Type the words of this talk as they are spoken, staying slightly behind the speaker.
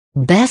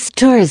Best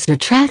tourist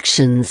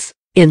attractions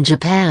in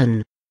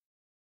Japan.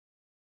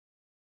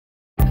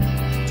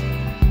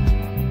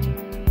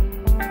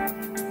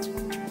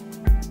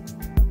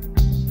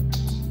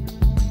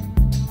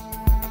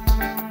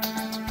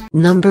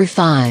 Number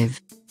 5.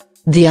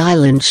 The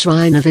island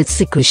shrine of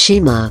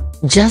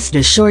Itsukushima. Just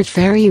a short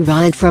ferry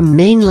ride from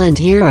mainland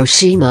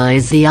Hiroshima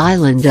is the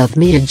island of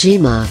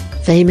Miyajima,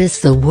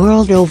 famous the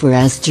world over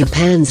as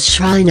Japan's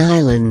Shrine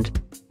Island.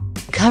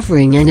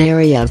 Covering an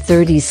area of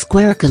 30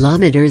 square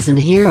kilometers in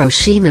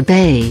Hiroshima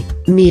Bay,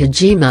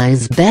 Miyajima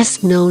is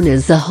best known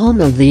as the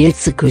home of the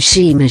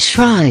Itsukushima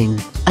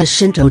Shrine, a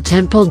Shinto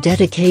temple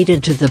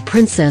dedicated to the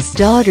princess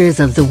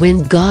daughters of the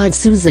wind god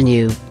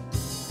Susanoo.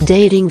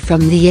 Dating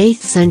from the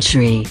 8th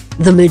century,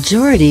 the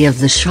majority of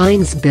the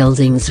shrine's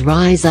buildings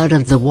rise out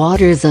of the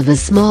waters of a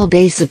small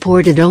bay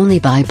supported only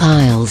by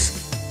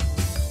piles.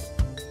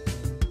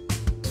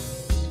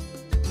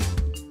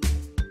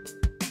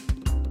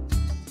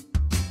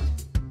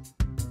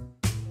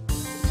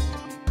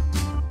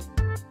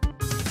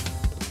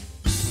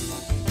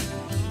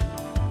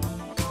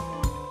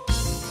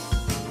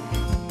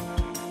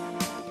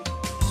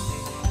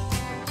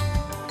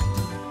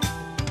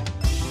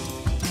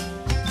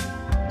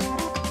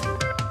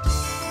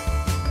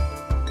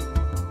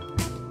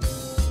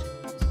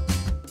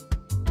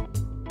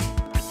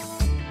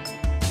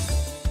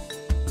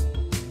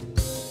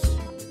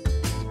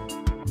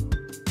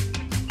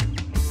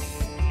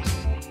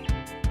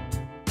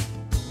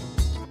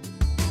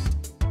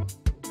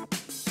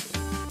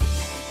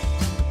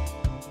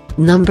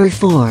 Number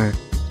 4.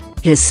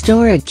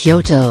 Historic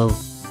Kyoto.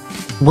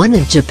 One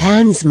of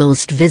Japan's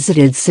most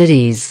visited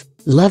cities,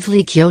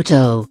 lovely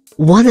Kyoto,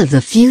 one of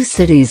the few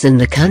cities in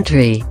the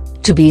country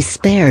to be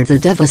spared the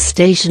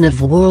devastation of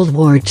World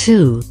War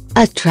II,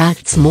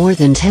 attracts more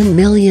than 10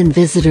 million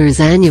visitors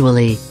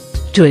annually.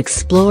 To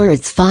explore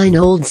its fine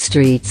old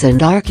streets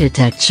and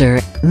architecture,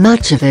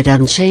 much of it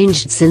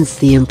unchanged since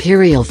the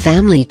imperial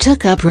family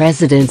took up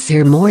residence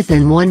here more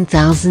than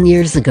 1,000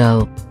 years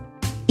ago.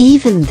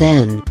 Even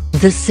then,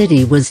 the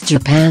city was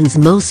Japan's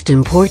most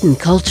important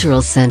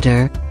cultural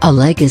center, a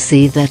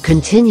legacy that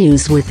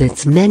continues with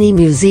its many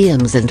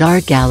museums and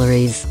art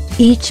galleries,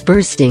 each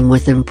bursting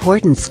with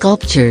important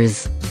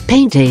sculptures,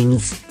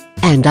 paintings,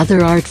 and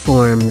other art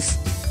forms.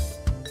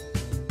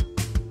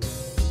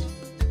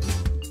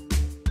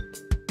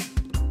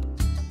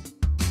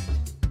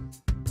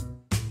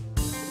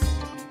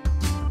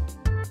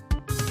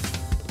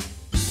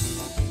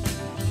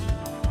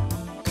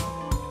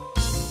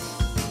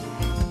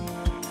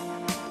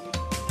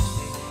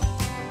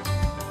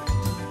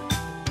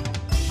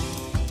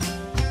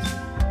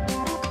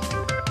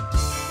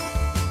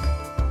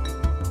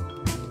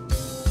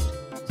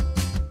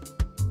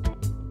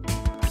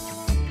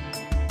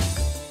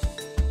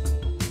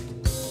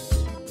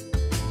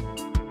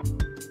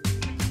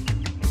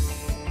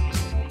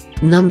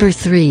 Number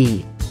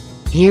 3.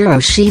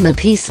 Hiroshima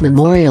Peace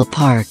Memorial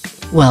Park.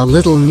 While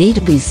little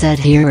need be said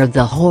here of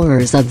the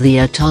horrors of the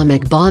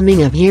atomic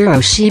bombing of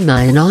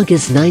Hiroshima in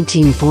August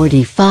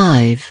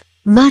 1945,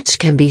 much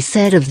can be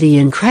said of the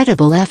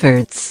incredible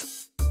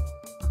efforts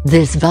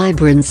this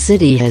vibrant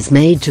city has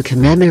made to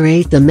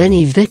commemorate the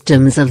many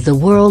victims of the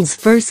world's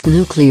first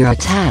nuclear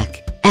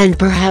attack, and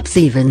perhaps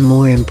even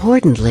more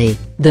importantly,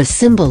 the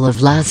symbol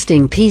of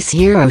lasting peace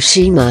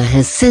Hiroshima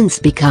has since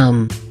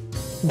become.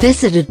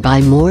 Visited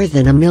by more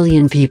than 1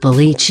 million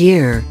people each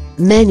year,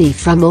 many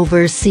from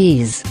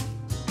overseas.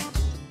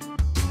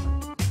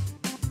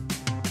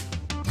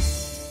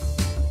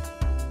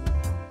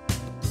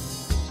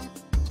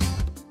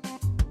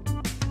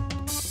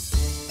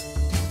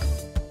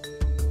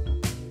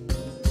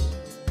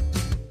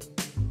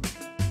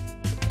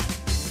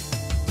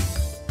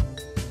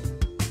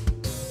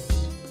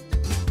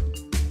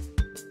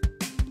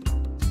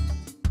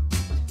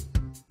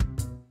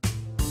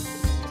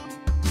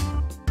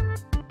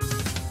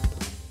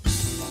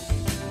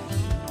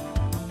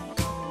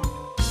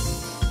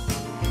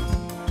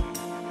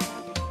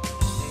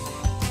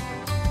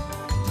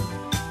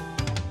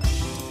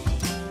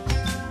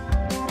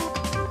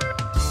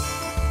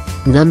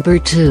 Number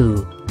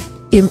 2.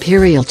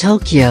 Imperial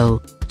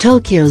Tokyo.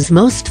 Tokyo's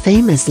most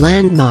famous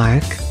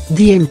landmark,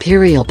 the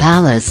Imperial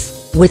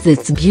Palace, with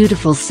its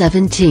beautiful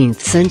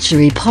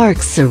 17th-century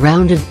parks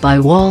surrounded by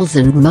walls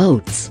and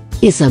moats,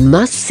 is a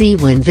must-see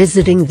when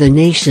visiting the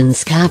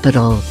nation's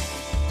capital.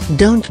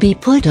 Don't be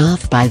put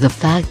off by the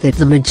fact that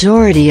the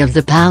majority of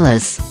the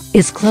palace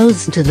is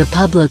closed to the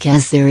public,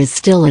 as there is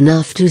still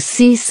enough to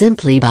see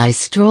simply by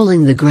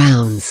strolling the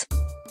grounds.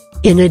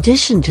 In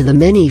addition to the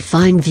many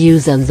fine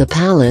views of the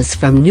palace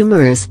from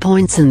numerous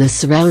points in the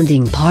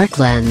surrounding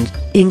parkland,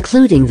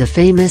 including the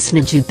famous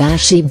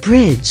Nijubashi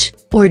Bridge,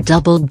 or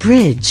Double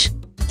Bridge,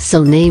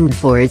 so named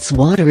for its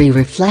watery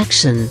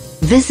reflection,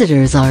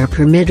 visitors are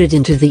permitted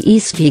into the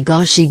East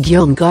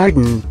Higashi-Gyoen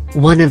Garden,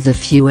 one of the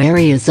few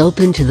areas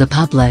open to the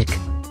public.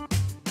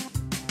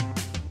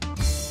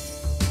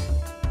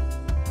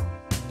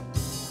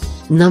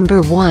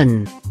 Number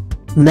 1.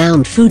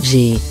 Mount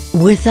Fuji,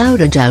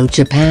 without a doubt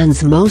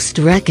Japan's most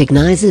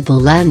recognizable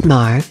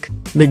landmark,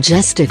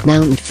 majestic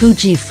Mount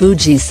Fuji.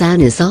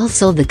 Fuji-san is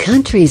also the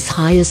country's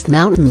highest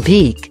mountain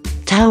peak,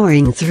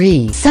 towering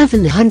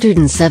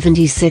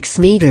 3,776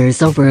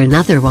 meters over an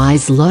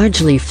otherwise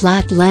largely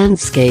flat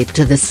landscape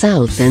to the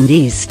south and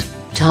east,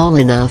 tall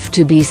enough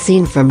to be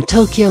seen from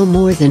Tokyo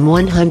more than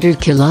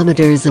 100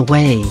 kilometers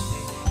away.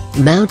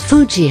 Mount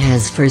Fuji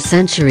has for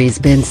centuries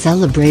been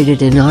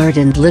celebrated in art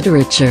and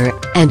literature,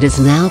 and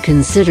is now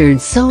considered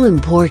so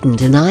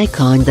important an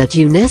icon that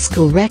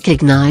UNESCO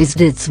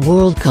recognized its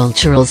world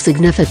cultural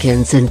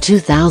significance in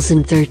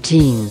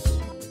 2013.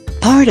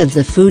 Part of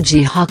the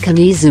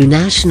Fuji-Hakone-Izu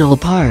National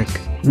Park,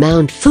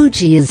 Mount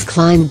Fuji is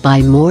climbed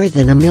by more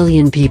than 1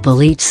 million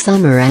people each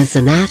summer as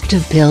an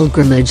active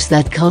pilgrimage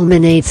that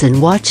culminates in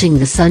watching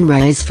the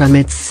sunrise from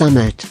its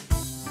summit.